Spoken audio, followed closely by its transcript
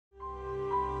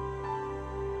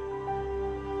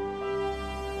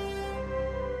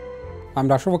I'm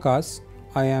Dr. Waqas.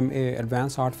 I am an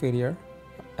advanced heart failure,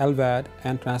 LVAD,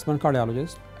 and transplant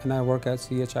cardiologist, and I work at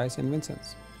CHI St.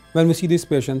 Vincent's. When we see these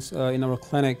patients in our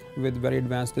clinic with very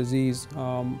advanced disease,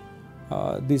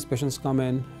 these patients come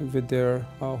in with their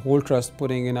whole trust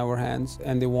putting in our hands,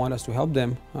 and they want us to help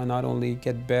them not only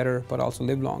get better, but also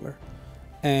live longer.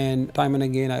 And time and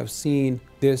again, I've seen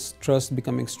this trust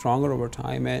becoming stronger over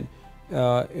time, and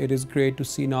it is great to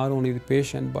see not only the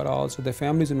patient but also the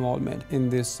family's involvement in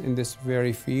this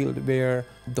very field, where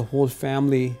the whole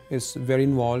family is very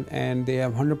involved and they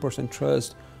have 100%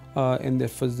 trust in their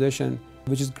physician,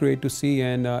 which is great to see.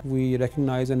 And we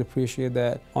recognize and appreciate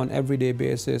that on an everyday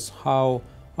basis how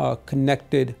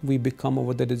connected we become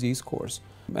over the disease course.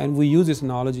 And we use this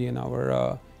analogy in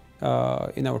our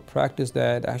practice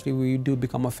that actually we do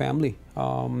become a family.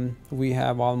 We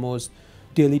have almost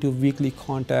daily to weekly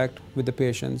contact with the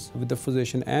patients, with the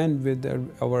physician, and with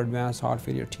our advanced heart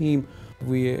failure team.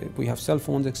 We have cell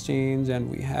phones exchange, and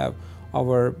we have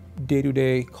our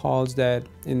day-to-day calls that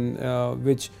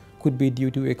which could be due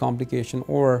to a complication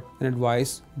or an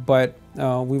advice. But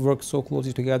we work so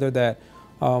closely together that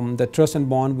the trust and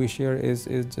bond we share is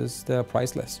just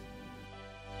priceless.